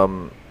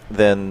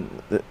 then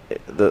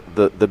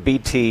the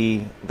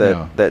BT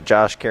that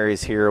Josh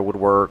carries here would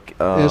work.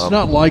 It's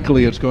not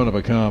likely it's going to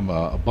become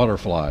a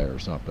butterfly or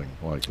something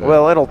like that.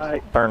 Well,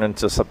 it'll turn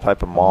into some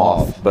type of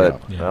moth,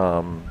 but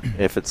yeah.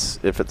 if it's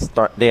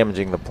start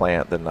damaging the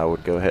plant, then I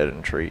would go ahead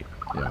and treat.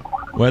 Yeah.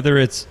 Whether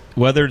it's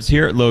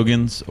here at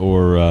Logan's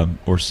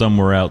or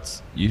somewhere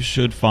else, you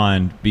should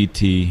find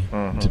BT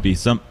to be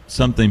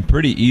something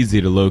pretty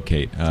easy to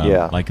locate.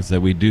 Like I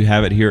said, we do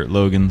have it here at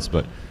Logan's,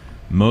 but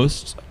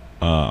most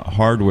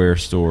hardware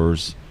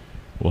stores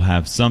will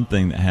have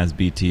something that has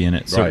BT in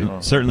it.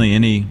 Right. Certainly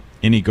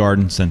any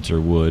garden center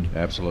would.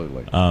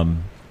 Absolutely.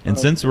 And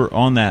since we're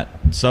on that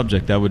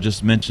subject, I would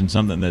just mention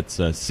something that's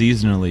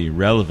seasonally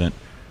relevant.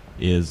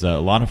 Is a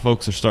lot of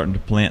folks are starting to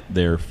plant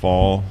their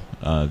fall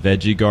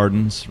veggie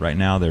gardens right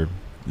now.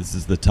 This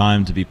is the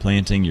time to be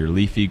planting your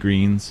leafy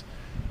greens,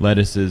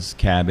 lettuces,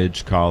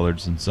 cabbage,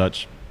 collards, and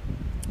such.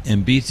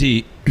 And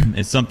BT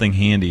is something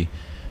handy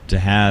to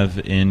have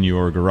in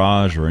your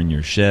garage or in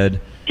your shed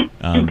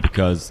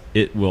because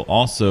it will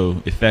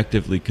also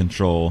effectively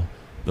control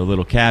the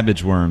little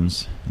cabbage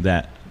worms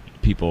that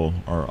people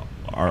are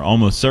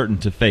almost certain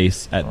to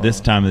face at this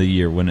time of the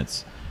year when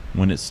it's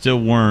still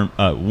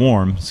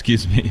warm.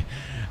 Excuse me.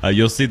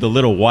 You'll see the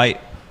little white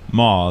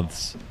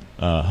moths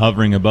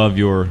hovering above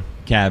your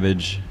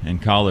cabbage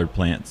and collard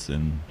plants,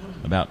 and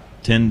about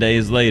 10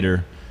 days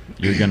later,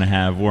 you're going to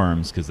have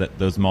worms because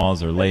those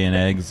moths are laying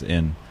eggs,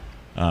 and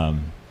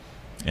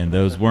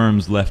those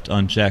worms left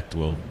unchecked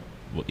will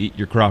eat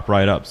your crop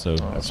right up. So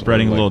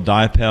spreading a little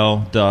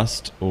Dipel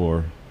dust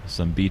or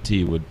some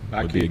BT would be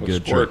a good keep a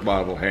squirt trick.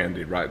 bottle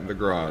handy right in the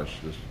garage.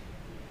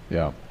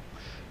 Yeah.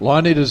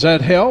 Lonnie, does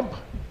that help?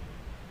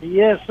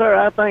 yes, sir,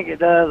 I think it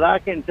does. I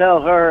can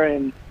tell her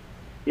and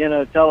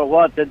tell her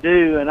what to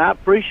do, and I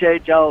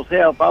appreciate y'all's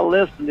help. I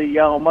listen to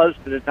y'all most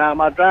of the time.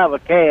 I drive a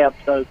cab,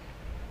 so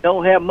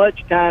don't have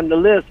much time to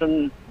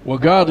listen Well,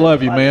 God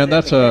love you, man.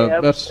 That's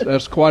cab.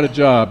 that's quite a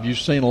job. You've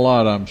seen a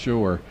lot, I'm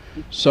sure.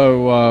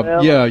 So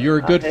Well, yeah, you're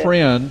a good I have-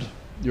 friend.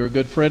 You're a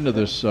good friend to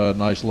this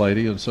nice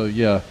lady, and so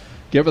yeah,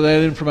 give her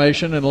that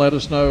information and let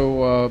us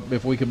know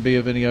if we can be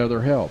of any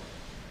other help.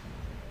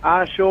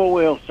 I sure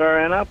will, sir,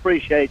 and I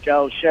appreciate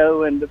y'all's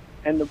show and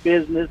the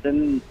business,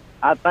 and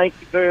I thank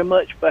you very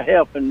much for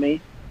helping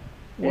me.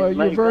 Well, And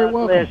you're may very God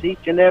welcome. bless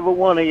each and every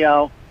one of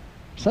y'all.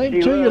 Same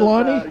She to you,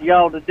 loves, Lonnie.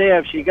 y'all to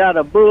death. She got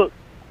a book.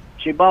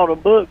 She bought a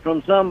book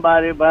from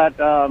somebody, but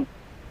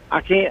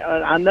I can't.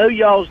 I know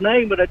y'all's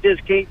name, but I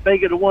just can't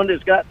think of the one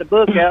that's got the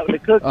book out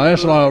with the cookie.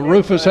 That's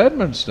Rufus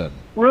Edmonston.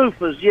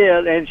 Rufus, yeah,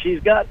 and she's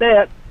got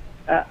that.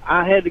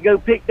 I had to go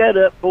pick that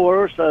up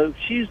for her, so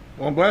she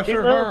Well, bless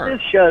her loves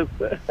heart.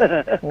 this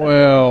show.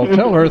 Well,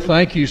 tell her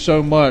thank you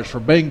so much for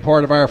being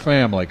part of our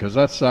family, because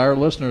that's our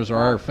listeners are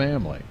our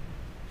family.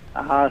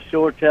 I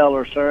sure tell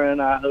her, sir,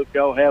 and I hope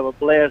y'all have a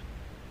blessed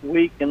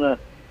week and a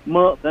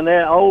month and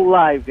that whole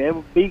life.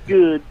 Ever be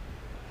good.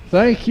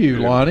 Thank you,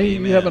 Lonnie.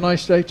 Amen. You have a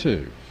nice day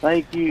too.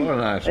 Thank you. What a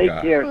nice Take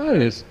guy. care. That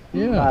is,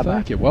 yeah, Bye-bye.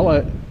 thank you.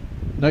 Well,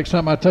 next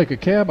time I take a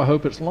cab, I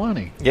hope it's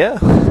Lonnie. Yeah.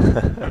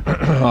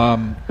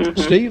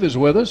 Steve is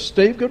with us.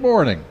 Steve, good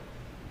morning.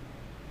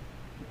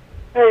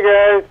 Hey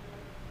guys,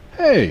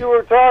 Hey. you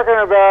were talking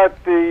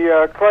about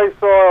the clay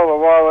soil a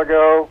while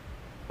ago.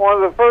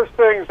 One of the first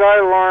things I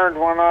learned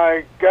when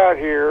I got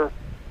here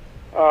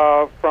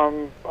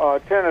from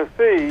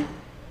Tennessee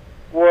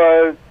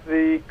was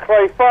the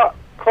clay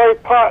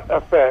pot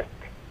effect.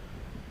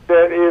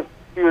 That if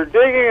you're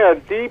digging a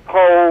deep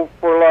hole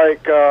for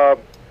like a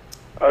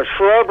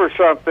shrub or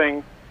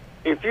something,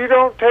 if you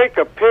don't take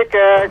a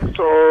pickaxe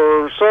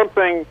or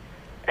something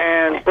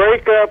and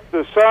break up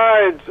the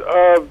sides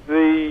of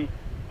the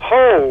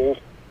hole,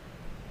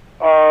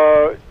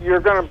 you're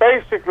going to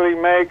basically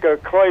make a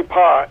clay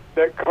pot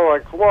that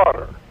collects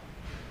water,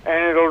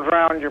 and it'll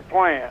drown your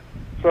plant.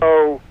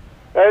 So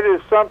that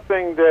is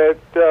something that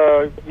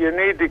you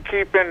need to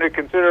keep into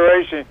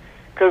consideration,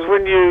 because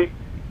when you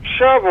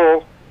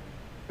shovel,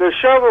 the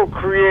shovel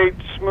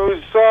creates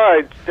smooth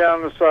sides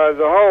down the side of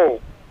the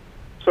hole.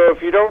 So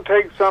if you don't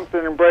take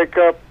something and break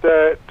up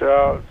that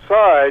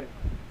side,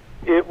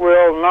 it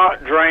will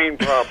not drain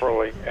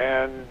properly,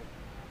 and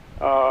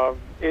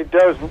it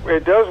does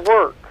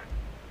work.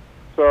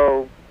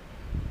 So,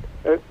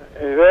 is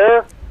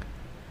there?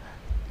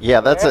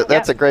 Yeah,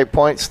 that's a great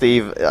point,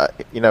 Steve. I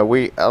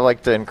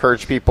like to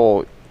encourage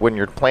people, when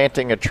you're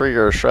planting a tree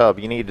or a shrub,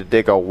 you need to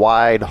dig a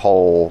wide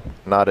hole,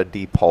 not a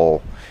deep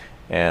hole,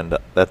 and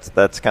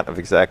that's kind of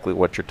exactly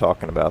what you're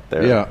talking about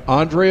there. Yeah,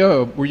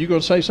 Andrea, were you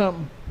going to say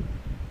something?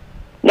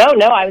 No,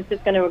 I was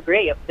just going to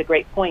agree. It was a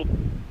great point.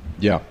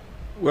 Yeah.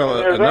 Well,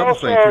 There's another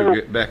thing also- to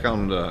get back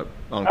on I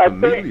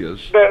think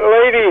camellias. that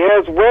lady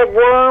has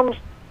webworms.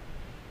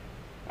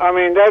 I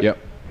mean, Yep.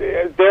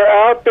 they're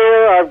out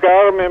there. I've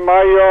got them in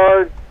my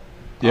yard.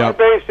 I Yeah.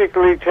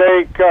 basically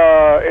take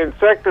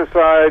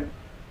insecticide,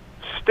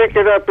 stick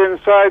it up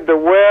inside the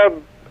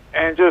web,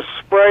 and just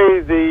spray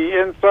the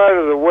inside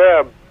of the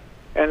web,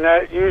 and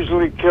that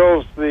usually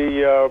kills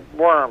the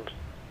worms.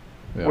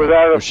 Yeah.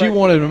 Without Well, she affecting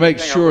wanted to make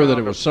anything sure that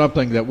around it was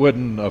something that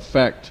wouldn't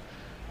affect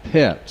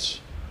pets.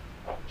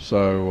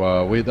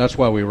 So that's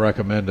why we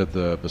recommended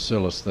the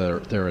Bacillus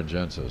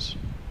thuringiensis.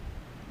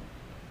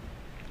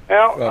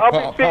 Now, Well, I'll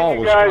Paul be seeing you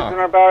was guys fine. in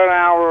about an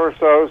hour or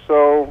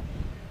so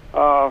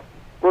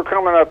we're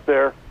coming up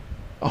there.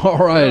 All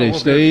righty, Well, good,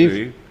 Steve.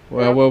 Steve.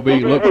 Well, we'll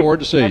be look forward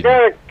to seeing you.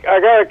 I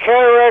got a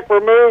cataract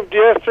removed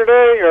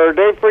yesterday, or a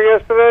day for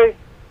yesterday,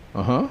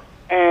 Uh-huh.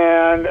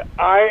 and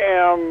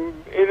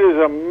it is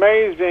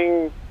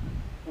amazing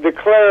the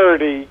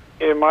clarity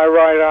in my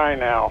right eye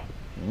now.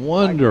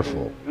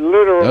 Wonderful.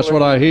 Literally. That's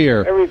what I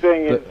hear.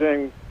 Everything is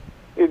in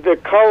the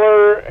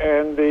color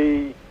and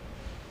the,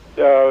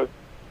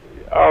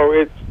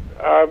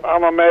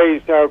 I'm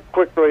amazed how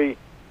quickly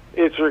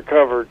it's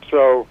recovered.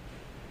 So,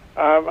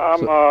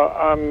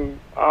 I'll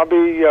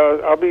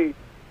be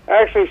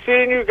actually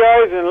seeing you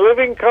guys in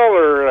living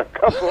color in a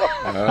couple of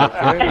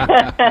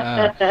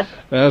Okay.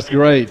 That's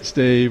great,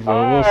 Steve.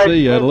 Well, we'll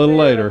see you a little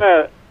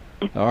later.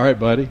 All right,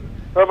 buddy.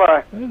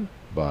 Bye-bye.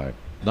 Bye.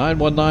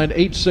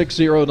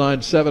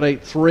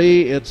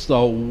 919-860-9783. It's the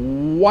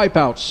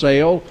Wipeout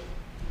Sale.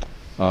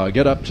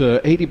 Get up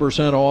to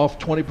 80% off,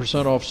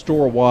 20% off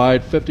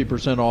store-wide,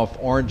 50% off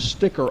orange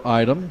sticker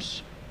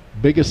items.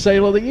 Biggest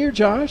sale of the year,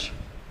 Josh.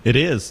 It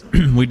is.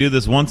 We do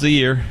this once a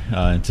year,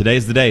 and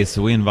today's the day,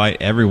 so we invite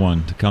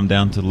everyone to come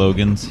down to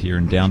Logan's here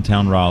in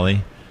downtown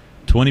Raleigh.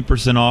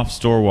 20% off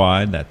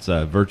store-wide. That's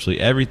virtually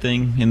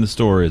everything in the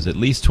store is at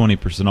least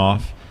 20%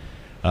 off.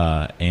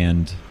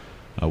 And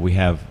we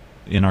have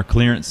in our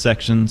clearance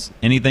sections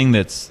anything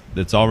that's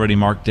already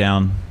marked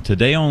down.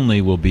 Today only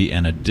will be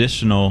an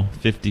additional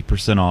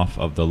 50% off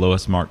of the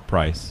lowest marked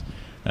price.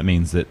 That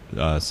means that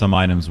some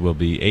items will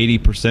be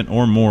 80%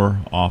 or more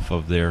off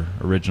of their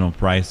original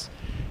price.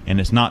 And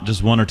it's not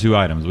just one or two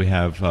items. We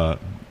have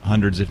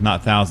hundreds, if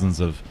not thousands,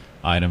 of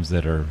items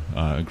that are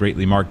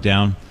greatly marked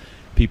down.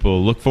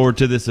 People look forward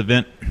to this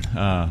event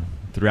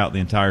throughout the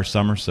entire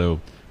summer, so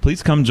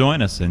please come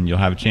join us, and you'll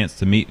have a chance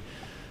to meet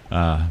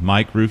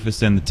Mike,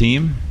 Rufus, and the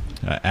team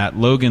at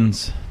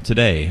Logan's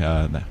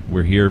today.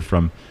 We're here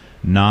from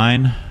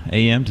 9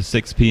 a.m. to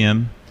 6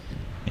 p.m.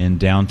 in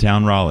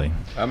downtown Raleigh.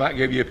 I might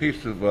give you a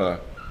piece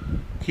of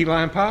key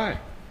lime pie.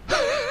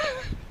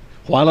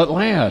 While it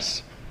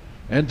lasts.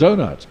 And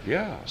donuts.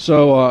 Yeah.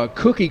 So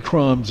Cookie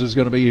Crumbs is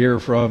going to be here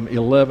from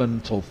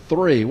 11 till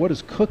 3. What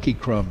does Cookie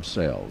Crumbs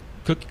sell?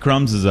 Cookie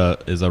Crumbs is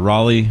a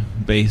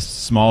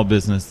Raleigh-based small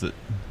business that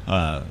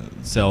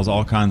sells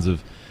all kinds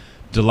of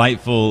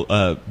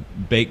delightful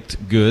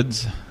baked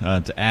goods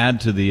to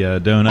add to the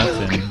donuts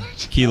and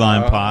key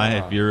lime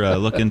pie. If you're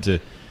looking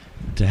to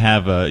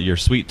have your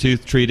sweet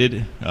tooth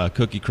treated,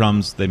 Cookie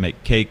Crumbs, they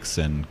make cakes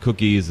and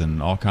cookies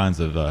and all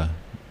kinds of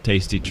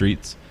tasty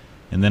treats.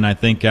 And then I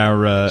think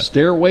our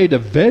Stairway to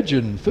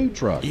Vegan food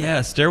truck.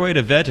 Yeah, Stairway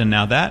to Vegan.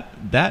 Now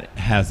that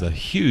has a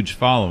huge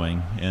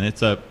following, and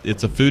it's a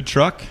food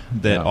truck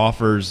that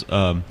offers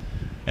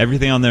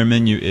everything on their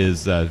menu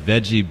is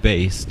veggie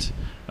based,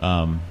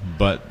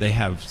 but they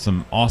have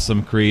some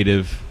awesome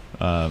creative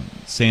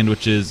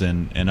sandwiches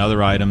and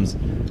other items,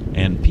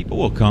 and people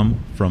will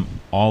come from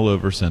all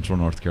over Central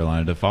North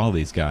Carolina to follow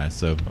these guys.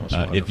 So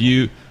if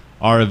you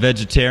are a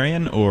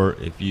vegetarian or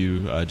if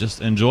you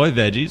just enjoy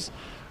veggies,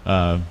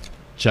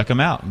 check them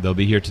out. They'll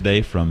be here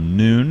today from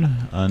noon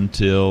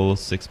until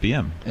 6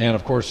 p.m. And,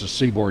 of course, the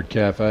Seaboard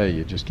Cafe.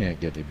 You just can't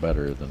get any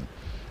better than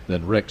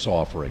Rick's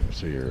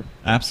offerings here.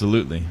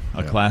 Absolutely.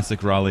 A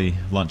classic Raleigh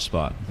lunch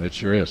spot. It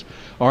sure is.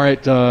 All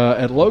right,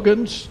 at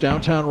Logan's,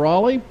 downtown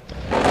Raleigh,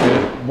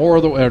 more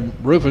of the and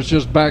Rufus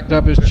just backed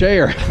up his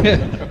chair.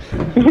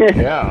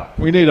 Yeah.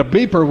 We need a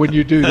beeper when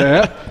you do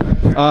that.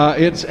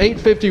 It's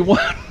 8:51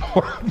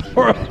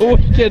 for a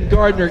Weekend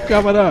Gardener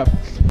coming up.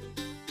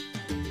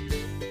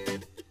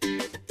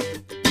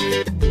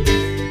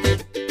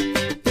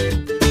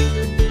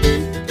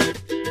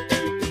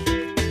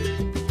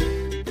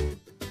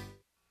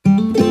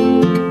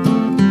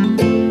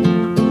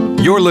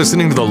 You're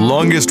listening to the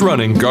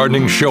longest-running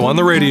gardening show on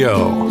the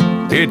radio.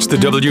 It's the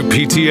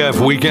WPTF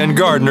Weekend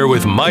Gardener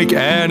with Mike,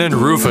 Ann, and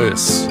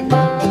Rufus.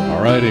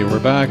 All righty, we're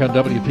back on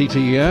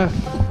WPTF,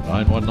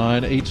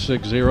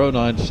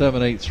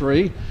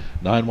 919-860-9783,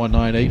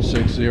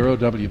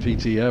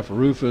 919-860-WPTF.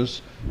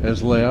 Rufus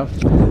has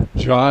left.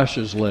 Josh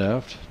has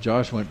left.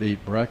 Josh went to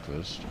eat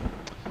breakfast.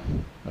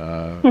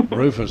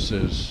 Rufus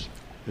is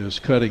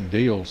cutting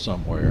deals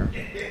somewhere.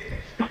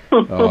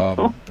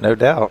 No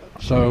doubt.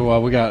 So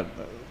we're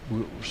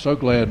so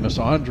glad Miss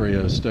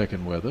Andrea is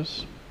sticking with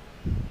us.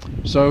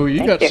 So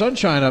you got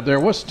sunshine up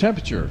there. What's the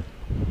temperature?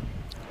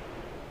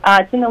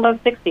 It's in the low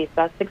 60s,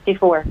 about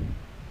 64.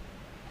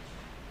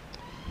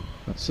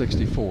 That's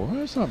 64. Well,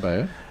 that's not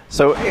bad.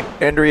 So,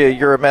 Andrea,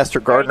 you're a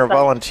Master Gardener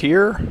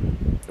volunteer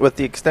with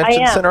the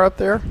Extension Center up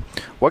there.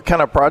 What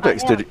kind of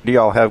projects do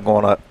y'all have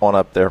going on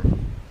up there?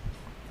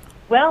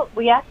 Well,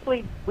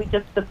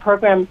 the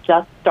program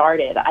just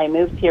started. I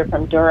moved here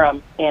from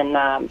Durham in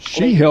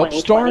She helped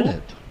start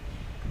it.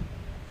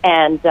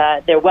 And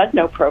there was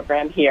no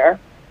program here,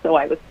 so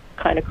I was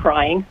kind of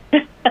crying.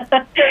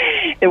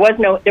 There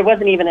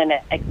wasn't even an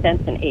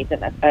extension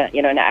agent,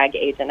 an ag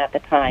agent at the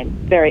time.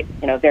 Very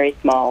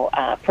small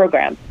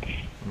program.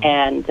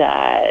 And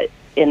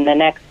in the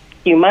next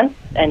few months,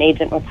 an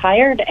agent was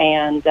hired,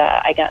 and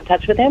I got in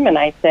touch with him, and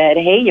I said,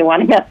 "Hey, you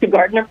want a Master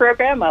Gardener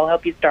program? I'll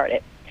help you start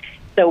it."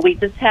 So we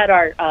just had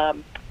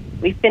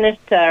we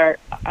finished our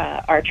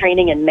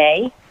training in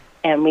May.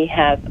 And we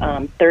have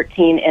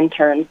 13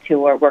 interns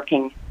who are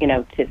working,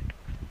 to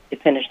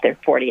finish their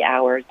 40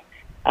 hours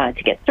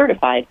to get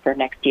certified for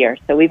next year.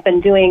 So we've been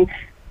doing,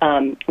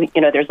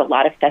 there's a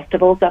lot of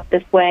festivals up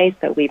this way.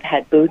 So we've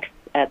had booths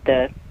at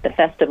the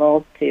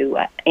festivals to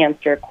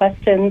answer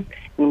questions,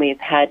 and we've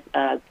had,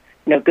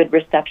 good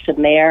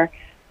reception there.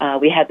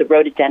 We had the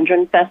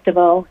Rhododendron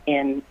Festival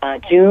in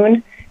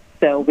June.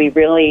 So we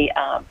really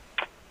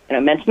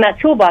mention that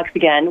toolbox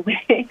again.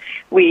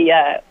 We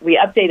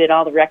updated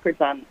all the records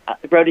on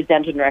the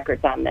rhododendron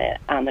records on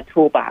the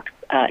toolbox.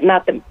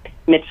 Not the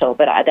Mitchell,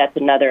 but that's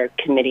another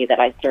committee that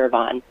I serve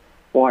on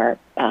for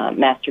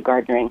master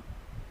gardening.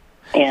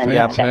 And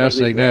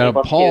fantastic. Now,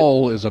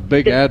 Paul is a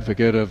big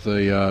advocate of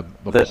the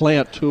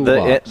plant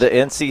toolbox. The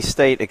NC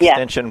State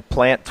Extension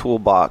Plant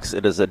Toolbox.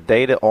 It is a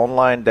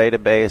online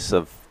database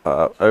of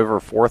over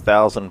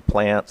 4,000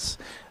 plants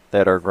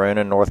that are grown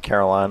in North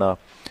Carolina.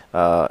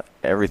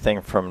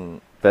 Everything from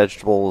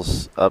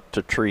vegetables up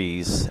to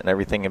trees and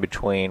everything in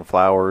between,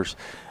 flowers.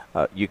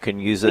 You can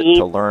use it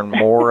to learn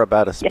more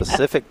about a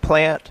specific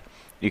plant.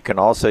 You can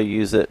also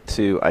use it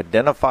to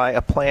identify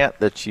a plant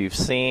that you've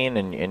seen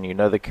and you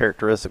know the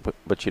characteristic,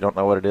 but you don't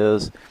know what it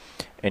is.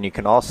 And you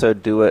can also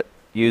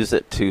use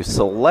it to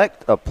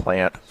select a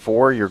plant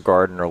for your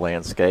garden or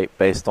landscape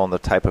based on the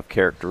type of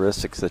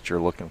characteristics that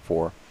you're looking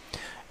for.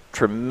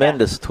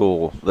 Tremendous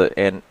tool.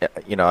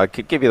 I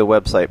could give you the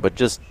website, but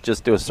just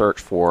do a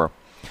search for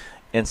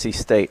NC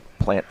State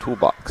plant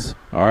toolbox.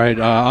 All right,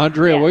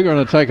 Andrea, Yeah. we're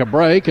going to take a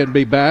break and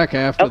be back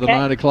after the Okay.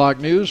 9 o'clock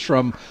news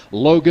from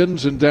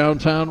Logan's in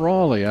downtown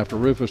Raleigh after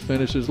Rufus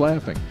finishes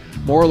laughing.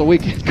 More of the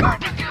Weekend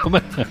Gardener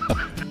coming up.